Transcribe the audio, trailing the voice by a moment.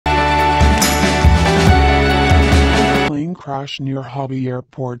crash near Hobby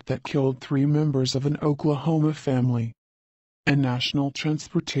Airport that killed 3 members of an Oklahoma family. A National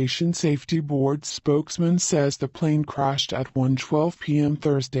Transportation Safety Board spokesman says the plane crashed at 1:12 p.m.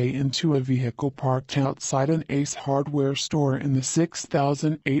 Thursday into a vehicle parked outside an Ace Hardware store in the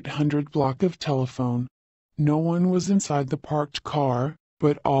 6800 block of Telephone. No one was inside the parked car,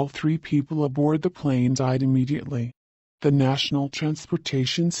 but all 3 people aboard the plane died immediately. The National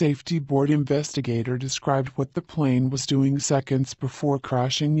Transportation Safety Board investigator described what the plane was doing seconds before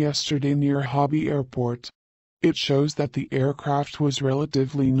crashing yesterday near Hobby Airport. It shows that the aircraft was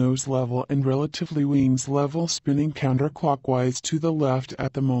relatively nose level and relatively wings level, spinning counterclockwise to the left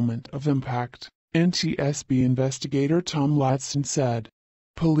at the moment of impact, NTSB Investigator Tom Latson said.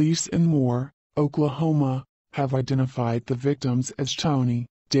 Police in Moore, Oklahoma, have identified the victims as Tony,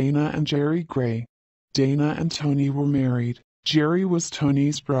 Dana and Jerry Gray. Dana and Tony were married. Jerry was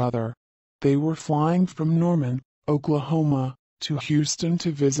Tony's brother. They were flying from Norman, Oklahoma, to Houston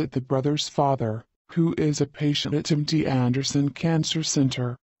to visit the brother's father, who is a patient at MD Anderson Cancer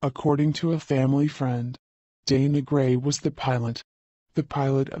Center, according to a family friend. Dana Gray was the pilot. The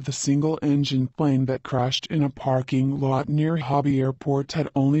pilot of the single-engine plane that crashed in a parking lot near Hobby Airport had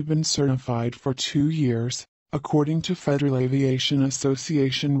only been certified for 2 years, according to Federal Aviation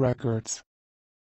Association records.